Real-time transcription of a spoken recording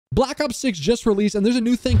Black Ops 6 just released and there's a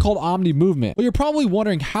new thing called Omni Movement. Well, you're probably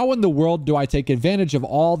wondering, how in the world do I take advantage of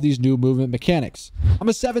all these new movement mechanics? I'm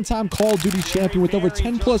a 7-time Call of Duty champion with over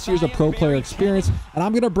 10 plus years of pro player experience, and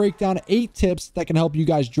I'm going to break down 8 tips that can help you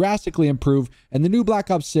guys drastically improve in the new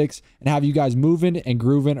Black Ops 6 and have you guys moving and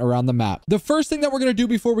grooving around the map. The first thing that we're going to do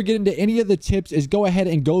before we get into any of the tips is go ahead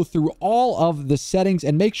and go through all of the settings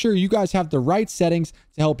and make sure you guys have the right settings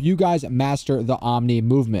to help you guys master the Omni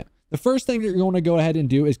Movement. The first thing that you're going to go ahead and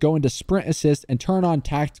do is go into Sprint Assist and turn on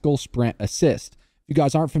Tactical Sprint Assist. If you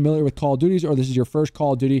guys aren't familiar with Call of Duty, or this is your first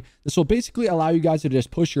Call of Duty, this will basically allow you guys to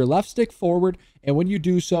just push your left stick forward, and when you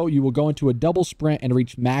do so, you will go into a double sprint and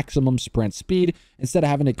reach maximum sprint speed instead of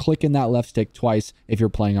having to click in that left stick twice if you're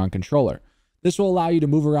playing on controller. This will allow you to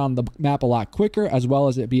move around the map a lot quicker, as well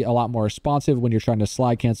as it be a lot more responsive when you're trying to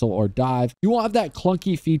slide cancel or dive. You won't have that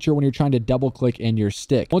clunky feature when you're trying to double click in your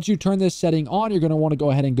stick. Once you turn this setting on, you're going to want to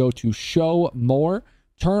go ahead and go to Show More.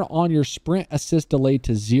 Turn on your sprint assist delay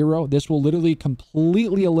to 0. This will literally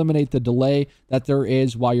completely eliminate the delay that there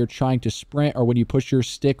is while you're trying to sprint or when you push your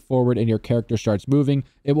stick forward and your character starts moving.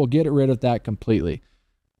 It will get rid of that completely.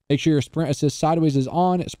 Make sure your sprint assist sideways is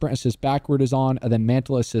on, sprint assist backward is on, and then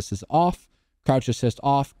mantle assist is off. Crouch assist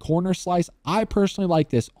off. Corner slice, I personally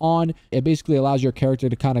like this on. It basically allows your character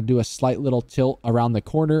to kind of do a slight little tilt around the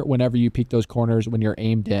corner whenever you peek those corners when you're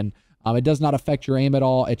aimed in. It does not affect your aim at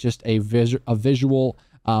all. It's just a visual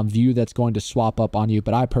view that's going to swap up on you,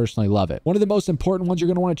 but I personally love it. One of the most important ones you're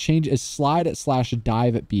going to want to change is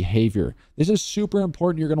slide/dive behavior. This is super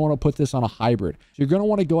important. You're going to want to put this on a hybrid. So you're going to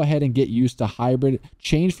want to go ahead and get used to hybrid.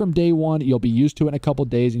 Change from day one. You'll be used to it in a couple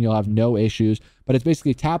days and you'll have no issues, but it's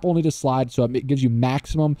basically tap only to slide. So it gives you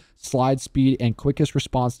maximum slide speed and quickest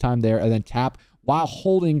response time there, and then tap while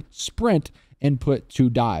holding sprint input to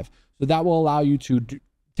dive. So that will allow you to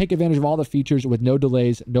take advantage of all the features with no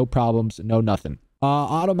delays, no problems, no nothing.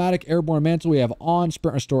 Automatic airborne mantle we have on,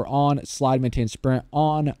 sprint restore on, slide maintain sprint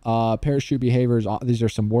on, parachute behaviors on. These are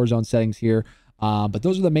some Warzone settings here, but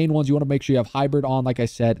those are the main ones. You want to make sure you have hybrid on, like I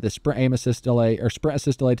said, the sprint aim assist delay or sprint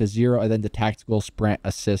assist delay to 0, and then the tactical sprint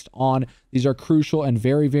assist on. These are crucial and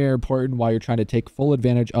very, very important while you're trying to take full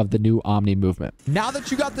advantage of the new Omni Movement. Now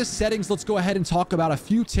that you got the settings, let's go ahead and talk about a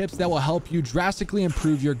few tips that will help you drastically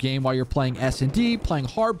improve your game while you're playing S&D, playing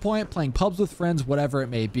hardpoint, playing pubs with friends, whatever it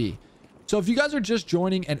may be. So if you guys are just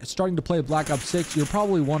joining and starting to play Black Ops 6, you're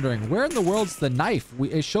probably wondering, where in the world's the knife?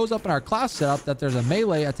 It shows up in our class setup that there's a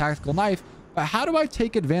melee, a tactical knife, but how do I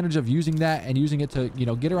take advantage of using that and using it to, you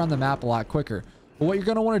know, get around the map a lot quicker? Well, what you're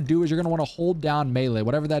going to want to do is you're going to want to hold down melee,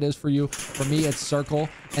 whatever that is for you. For me, it's circle,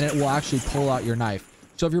 and it will actually pull out your knife.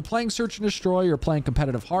 So if you're playing search and destroy, you're playing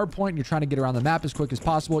competitive hardpoint, and you're trying to get around the map as quick as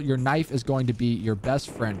possible, your knife is going to be your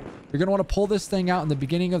best friend. You're going to want to pull this thing out in the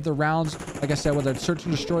beginning of the rounds. Like I said, whether it's search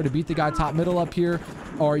and destroy to beat the guy top middle up here,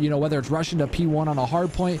 or, you know, whether it's rushing to P1 on a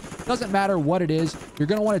hardpoint, doesn't matter what it is. You're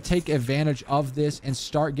going to want to take advantage of this and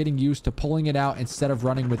start getting used to pulling it out instead of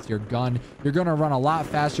running with your gun. You're going to run a lot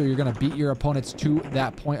faster. You're going to beat your opponents to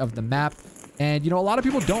that point of the map. And, you know, a lot of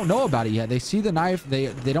people don't know about it yet. They see the knife.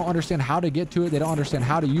 They don't understand how to get to it. They don't understand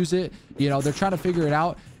how to use it. You know, they're trying to figure it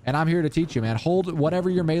out. And I'm here to teach you, man. Hold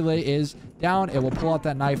whatever your melee is down. It will pull out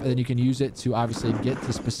that knife, and then you can use it to obviously get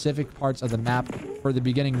to specific parts of the map for the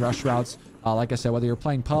beginning rush routes. Like I said, whether you're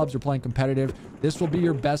playing pubs or playing competitive, this will be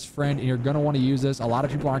your best friend, and you're going to want to use this. A lot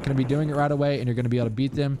of people aren't going to be doing it right away, and you're going to be able to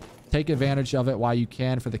beat them. Take advantage of it while you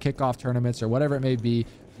can for the kickoff tournaments or whatever it may be,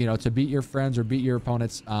 you know, to beat your friends or beat your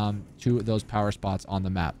opponents to those power spots on the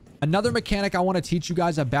map. Another mechanic I want to teach you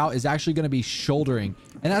guys about is actually going to be shouldering,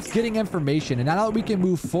 and that's getting information. And now that we can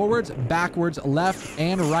move forwards, backwards, left,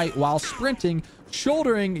 and right while sprinting,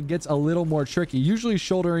 shouldering gets a little more tricky. Usually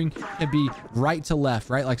shouldering can be right to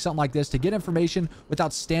left, right? Like something like this to get information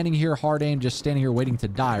without standing here hard aim, just standing here waiting to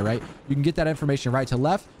die, right? You can get that information right to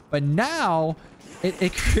left, but now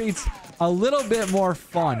it creates a little bit more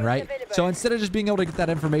fun, right? So instead of just being able to get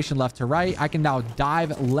that information left to right, I can now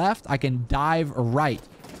dive left, I can dive right.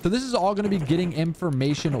 So this is all going to be getting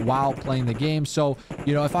information while playing the game. So,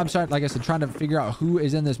 you know, if I'm starting, like I said, trying to figure out who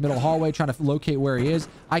is in this middle hallway, trying to locate where he is,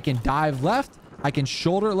 I can dive left, I can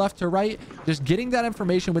shoulder left to right, just getting that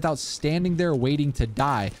information without standing there waiting to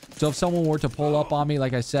die. So if someone were to pull up on me,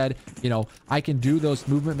 like I said, you know, I can do those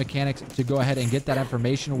movement mechanics to go ahead and get that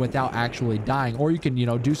information without actually dying. Or you can, you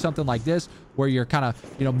know, do something like this where you're kind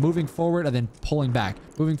of, you know, moving forward and then pulling back,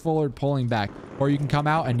 moving forward, pulling back. Or you can come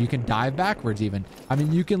out and you can dive backwards even. I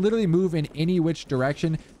mean, you can literally move in any which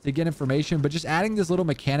direction to get information, but just adding this little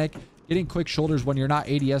mechanic, getting quick shoulders when you're not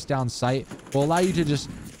ADS down sight, will allow you to just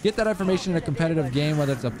get that information in a competitive game,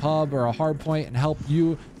 whether it's a pub or a hard point, and help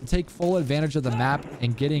you to take full advantage of the map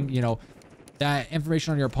and getting, you know, that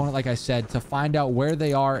information on your opponent, like I said, to find out where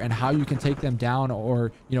they are and how you can take them down,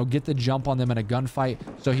 or, you know, get the jump on them in a gunfight.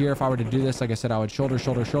 So here, if I were to do this, like I said, I would shoulder,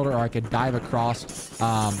 shoulder, shoulder, or I could dive across.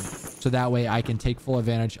 So that way I can take full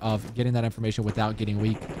advantage of getting that information without getting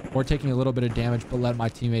weak or taking a little bit of damage, but let my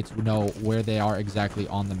teammates know where they are exactly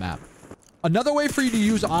on the map. Another way for you to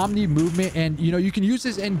use Omni movement, and you know, you can use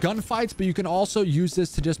this in gunfights, but you can also use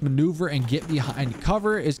this to just maneuver and get behind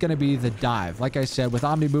cover, is going to be the dive. Like I said, with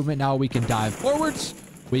Omni movement, now we can dive forwards,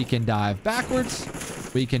 we can dive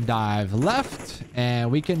backwards, we can dive left, and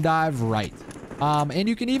we can dive right. And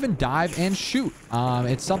you can even dive and shoot.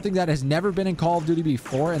 It's something that has never been in Call of Duty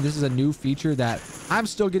before, and this is a new feature that I'm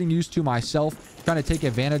still getting used to myself, trying to take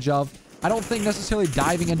advantage of. I don't think necessarily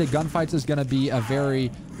diving into gunfights is going to be a very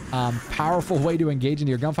powerful way to engage into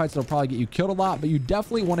your gunfights. It'll probably get you killed a lot, but you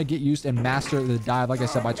definitely want to get used and master the dive. Like I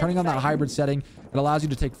said, by turning on that hybrid setting, it allows you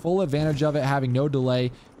to take full advantage of it, having no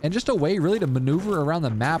delay, and just a way really to maneuver around the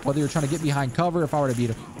map, whether you're trying to get behind cover. If I were to be,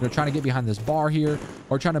 you know, trying to get behind this bar here,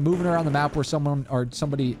 or trying to move around the map where someone or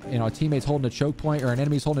somebody, you know, a teammate's holding a choke point or an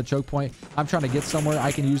enemy's holding a choke point, I'm trying to get somewhere,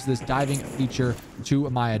 I can use this diving feature to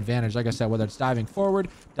my advantage. Like I said, whether it's diving forward,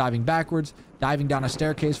 diving backwards, diving down a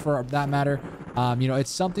staircase for that matter, you know,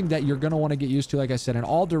 it's something that you're going to want to get used to. Like I said, in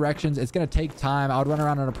all directions. It's going to take time. I would run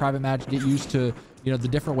around in a private match, get used to, you know, the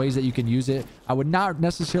different ways that you can use it. I would not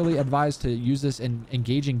necessarily advise to use this in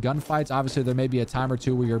engaging gunfights. Obviously, there may be a time or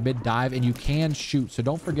two where you're mid-dive and you can shoot. So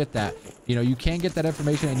don't forget that. You know, you can get that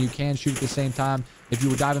information and you can shoot at the same time. If you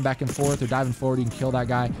were diving back and forth or diving forward, you can kill that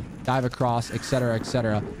guy, dive across,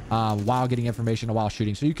 etc., while getting information and while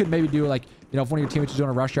shooting. So you could maybe do like, you know, if one of your teammates is doing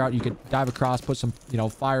a rush out, you could dive across, put some, you know,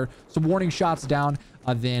 fire some warning shots down,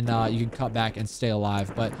 then you can cut back and stay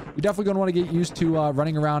alive. But you're definitely going to want to get used to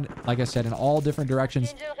running around, like I said, in all different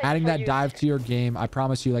directions, adding that dive to your game. I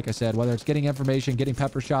promise you, like I said, whether it's getting information, getting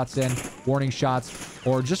pepper shots in, warning shots,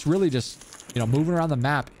 or just really just, you know, moving around the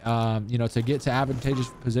map, you know, to get to advantageous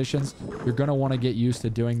positions, you're going to want to get used to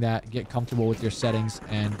doing that, get comfortable with your settings,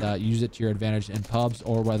 and use it to your advantage in pubs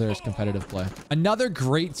or whether it's competitive play. Another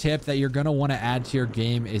great tip that you're going to want to add to your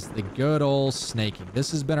game is the good old snaking.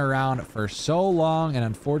 This has been around for so long, and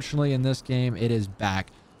unfortunately in this game, it is back.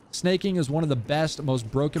 Snaking is one of the best,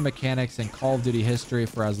 most broken mechanics in Call of Duty history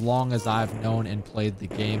for as long as I've known and played the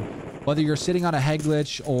game. Whether you're sitting on a head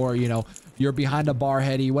glitch or, you know, you're behind a bar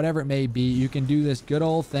heady, whatever it may be, you can do this good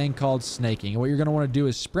old thing called snaking. And what you're going to want to do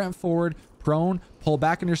is sprint forward, prone, pull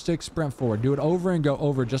back on your stick, sprint forward. Do it over and go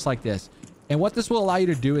over just like this. And what this will allow you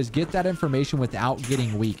to do is get that information without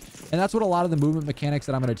getting weak. And that's what a lot of the movement mechanics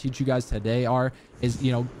that I'm going to teach you guys today is,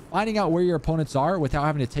 you know, finding out where your opponents are without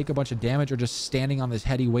having to take a bunch of damage or just standing on this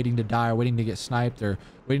heady waiting to die or waiting to get sniped or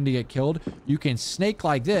waiting to get killed. You can snake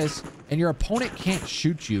like this and your opponent can't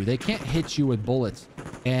shoot you. They can't hit you with bullets.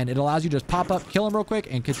 And it allows you to just pop up, kill them real quick,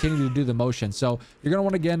 and continue to do the motion. So you're going to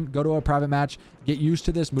want to, again, go to a private match, get used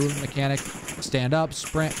to this movement mechanic, stand up,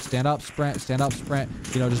 sprint, stand up, sprint, stand up, sprint,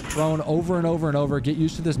 you know, just prone over and over and over, get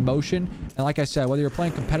used to this motion. And like I said, whether you're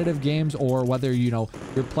playing competitive games or whether, you know,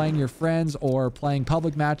 you're playing your friends or playing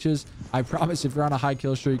public matches, I promise if you're on a high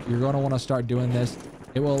kill streak, you're going to want to start doing this.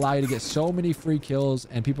 It will allow you to get so many free kills,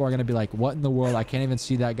 and people are going to be like, what in the world? I can't even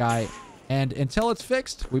see that guy. And until it's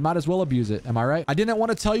fixed, we might as well abuse it. Am I right? I didn't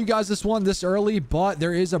want to tell you guys this one this early, but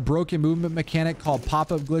there is a broken movement mechanic called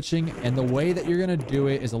pop-up glitching. And the way that you're going to do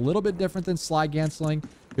it is a little bit different than slide canceling.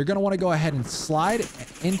 You're going to want to go ahead and slide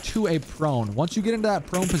into a prone. Once you get into that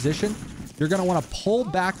prone position, you're going to want to pull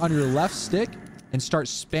back on your left stick and start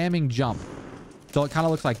spamming jump. So it kind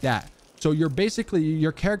of looks like that. So you're basically,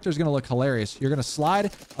 your character is going to look hilarious. You're going to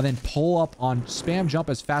slide and then pull up on spam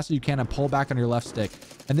jump as fast as you can and pull back on your left stick.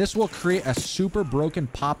 And this will create a super broken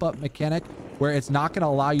pop-up mechanic where it's not going to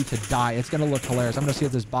allow you to die. It's going to look hilarious. I'm going to see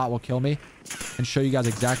if this bot will kill me and show you guys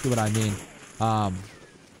exactly what I mean. Come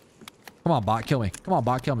on, bot, kill me. Come on,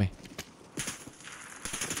 bot, kill me.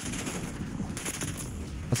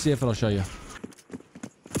 Let's see if it'll show you.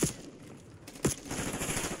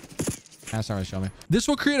 That's not going to show me. This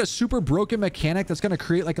will create a super broken mechanic that's going to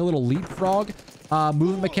create like a little leapfrog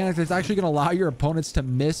movement mechanic that's actually going to allow your opponents to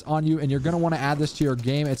miss on you, and you're going to want to add this to your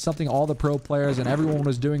game. It's something all the pro players and everyone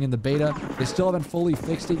was doing in the beta. They still haven't fully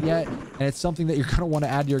fixed it yet, and it's something that you're going to want to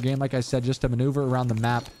add to your game, like I said, just to maneuver around the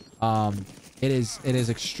map. It is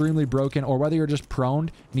extremely broken, or whether you're just prone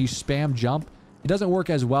and you spam jump, it doesn't work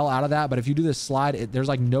as well out of that. But if you do this slide, there's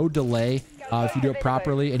like no delay if you do it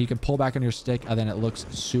properly, and you can pull back on your stick, and then it looks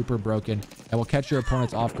super broken and will catch your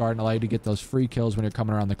opponents off guard and allow you to get those free kills when you're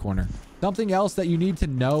coming around the corner. Something else that you need to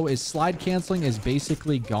know is slide canceling is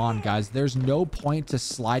basically gone, guys. There's no point to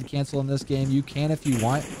slide cancel in this game. You can if you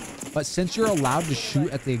want, But since you're allowed to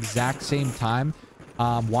shoot at the exact same time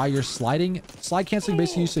while you're sliding, slide canceling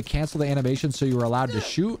basically used to cancel the animation, so you were allowed to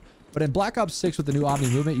shoot. But in Black Ops 6 with the new Omni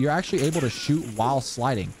movement, you're actually able to shoot while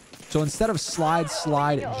sliding. So instead of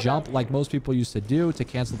slide, jump like most people used to do to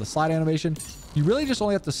cancel the slide animation, you really just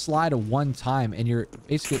only have to slide one time and you're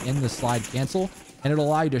basically in the slide cancel, and it'll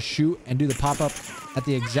allow you to shoot and do the pop-up at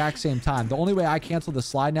the exact same time. The only way I cancel the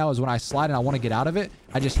slide now is when I slide and I want to get out of it,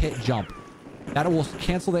 I just hit jump. That will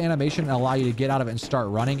cancel the animation and allow you to get out of it and start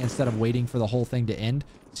running instead of waiting for the whole thing to end.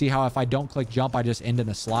 See how if I don't click jump, I just end in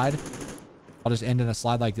a slide. I'll just end in a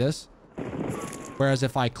slide like this. Whereas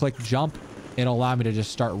if I click jump, it'll allow me to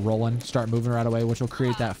just start rolling, start moving right away, which will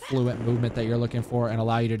create that fluent movement that you're looking for and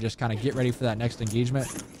allow you to just kind of get ready for that next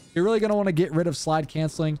engagement. You're really going to want to get rid of slide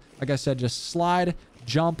canceling. Like I said, just slide,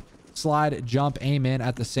 jump, aim in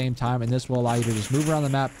at the same time, and this will allow you to just move around the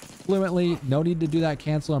map fluently. No need to do that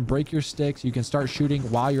cancel and break your sticks. You can start shooting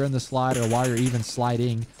while you're in the slide or while you're even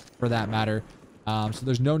sliding for that matter. So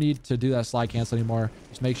there's no need to do that slide cancel anymore.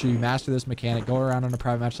 Just make sure you master this mechanic. Go around on a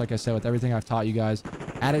private match, like I said, with everything I've taught you guys.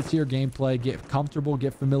 Add it to your gameplay. Get comfortable.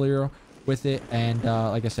 Get familiar with it. And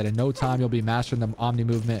like I said, in no time, you'll be mastering the Omni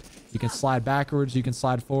movement. You can slide backwards. You can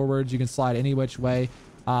slide forwards. You can slide any which way.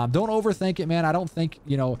 Don't overthink it, man. I don't think,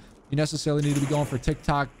 you necessarily need to be going for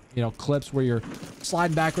TikTok, clips where you're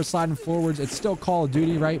sliding backwards, sliding forwards. It's still Call of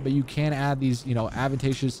Duty, right? But you can add these,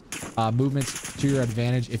 advantageous movements to your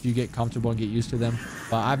advantage if you get comfortable and get used to them.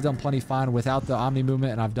 I've done plenty fine without the Omni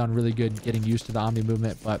movement, and I've done really good getting used to the Omni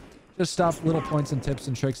movement. But just stuff, little points and tips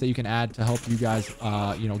and tricks that you can add to help you guys,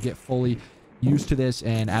 get fully used to this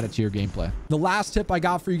and add it to your gameplay. The last tip I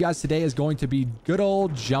got for you guys today is going to be good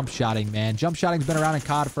old jump shotting, man. Jump shotting's been around in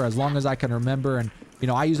COD for as long as I can remember, and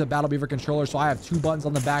I use a Battle Beaver controller, so I have 2 buttons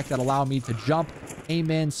on the back that allow me to jump, aim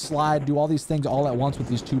in, slide, do all these things all at once with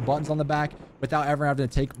these 2 buttons on the back without ever having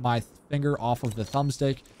to take my finger off of the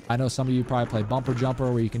thumbstick. I know some of you probably play bumper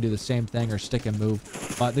jumper where you can do the same thing or stick and move.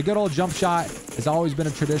 But the good old jump shot has always been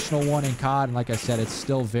a traditional one in COD, and like I said, it's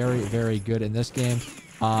still very, very good in this game.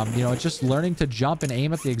 It's just learning to jump and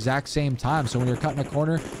aim at the exact same time. So when you're cutting a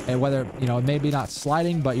corner, and whether, it may be not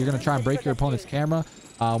sliding, but you're going to try and break your opponent's camera,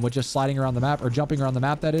 with just sliding around the map or jumping around the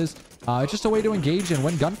map, that is. It's just a way to engage and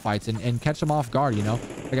win gunfights and catch them off guard,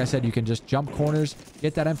 Like I said, you can just jump corners,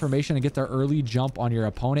 get that information, and get the early jump on your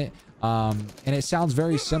opponent. And it sounds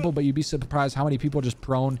very simple, but you'd be surprised how many people just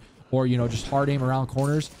prone or, just hard aim around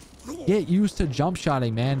corners. Get used to jump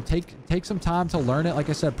shotting, man. Take some time to learn it. Like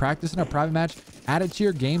I said, practice in a private match. Add it to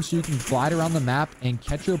your game so you can glide around the map and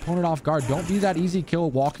catch your opponent off guard. Don't be that easy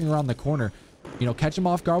kill walking around the corner. Catch them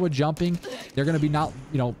off guard with jumping. They're going to be not,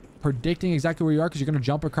 predicting exactly where you are because you're going to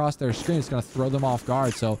jump across their screen. It's going to throw them off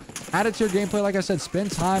guard. So add it to your gameplay. Like I said,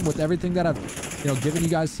 spend time with everything that I've, given you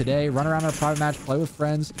guys today. Run around in a private match, play with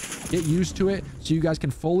friends, get used to it so you guys can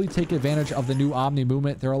fully take advantage of the new Omni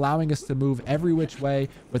movement. They're allowing us to move every which way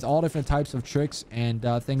with all different types of tricks and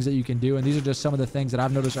things that you can do. And these are just some of the things that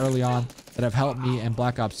I've noticed early on that have helped me in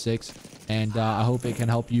Black Ops 6. And I hope it can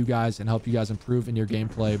help you guys and help you guys improve in your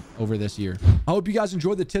gameplay over this year. I hope you guys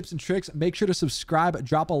enjoyed the tips and tricks. Make sure to subscribe,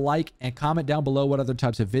 drop a like, and comment down below what other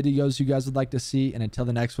types of videos you guys would like to see. And until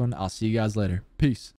the next one, I'll see you guys later. Peace.